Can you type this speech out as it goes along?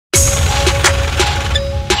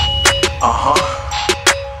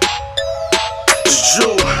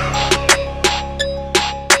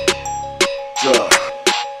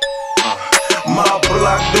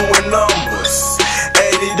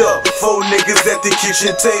niggas at the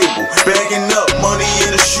kitchen table, bagging up money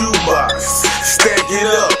in a shoebox. Stack it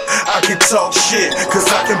up, I can talk shit, cause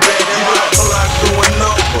I can bag it up. Block doing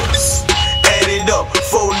numbers, add it up.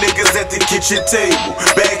 4 niggas at the kitchen table,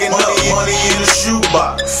 bagging up money in a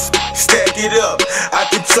shoebox. Stack it up, I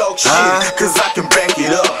can talk shit, cause I can back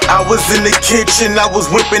it up. I was in the kitchen, I was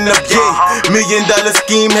whipping up gay. $1 million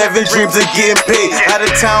scheme, having dreams of getting paid. Out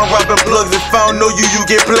of town, robbing plugs, if I don't know you, you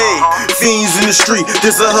get played. Fiends in the street,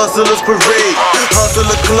 this a hustler's parade.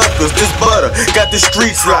 Hustler cluckers, this butter, got the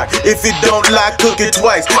streets locked. If it don't lie, cook it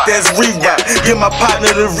twice, that's re-rock. Get my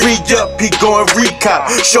partner to re-up, he going recop.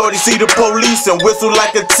 Shorty see the police and whistle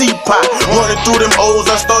like a teapot. Running through them O's,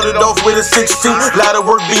 I started off with a 16. Lot of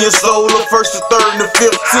work being sold, the first, the third, and the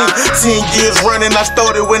 15. 10 years running, I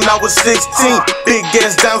started when I was 16. Big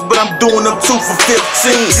gas downs, but I'm doing them 2 for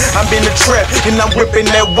 15. I'm in the trap, and I'm whipping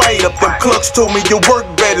that white up. Them clucks told me your work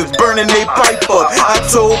better, burning they pipe up. I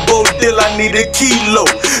told Bo Dill I need a kilo,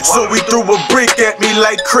 so he threw a brick at me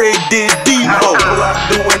like Craig did Debo. I'm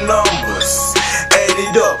doing numbers, add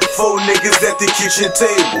it up. 4 niggas at the kitchen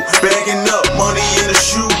table, bagging up money in a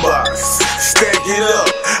shoebox. Stack it up,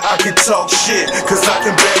 I can talk shit, cause I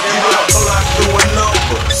can bag it up. I'm doing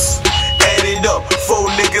numbers, add it up. 4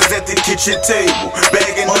 niggas at the kitchen table,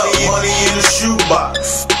 bagging up money in a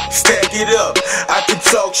shoebox. Stack it up, I can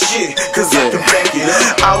talk shit, cause I can back it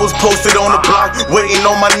up. I was posted on the block, waiting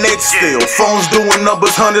on my next steal. Phones doing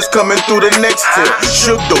numbers, hundreds coming through the next till.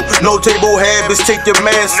 Shook though, no table habits, take your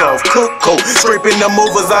mask off. Cook coat, scraping them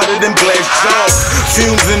overs out of them glass jaws.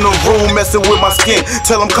 Fumes in the room, messing with my skin.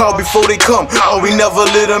 Tell them call before they come, oh we never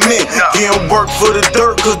lit them in. Getting work for the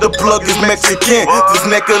dirt, cause the plug is Mexican. This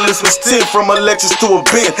necklace was 10 from a Lexus to a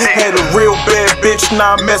Benz. Had a real bad bitch,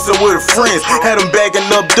 now I'm messing with her friends. Had them bagging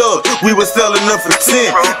up we was selling them for 10.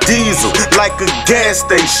 Diesel, like a gas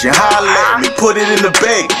station. Holla at me, put it in the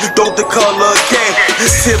bag, throw the color again.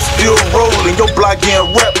 Tips still rolling, your block getting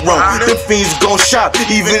rep wrong. Them fiends gon' shop,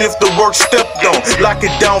 even if the work stepped on. Lock it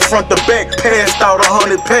down front to back, passed out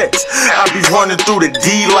 100 packs. I be running through the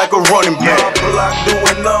D like a running back. My block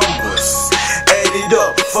doing numbers, add it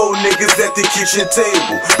up. 4 niggas at the kitchen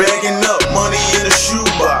table, bagging up money in a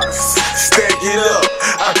shoebox. Stack it up,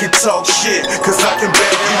 I can talk shit, cause I can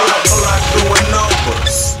back it up. I'm doing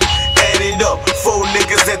numbers, add it up. 4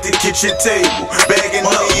 niggas at the kitchen table, bagging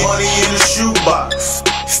up money in a shoebox.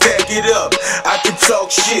 Stack it up, I can talk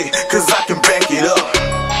shit, cause I can back it up.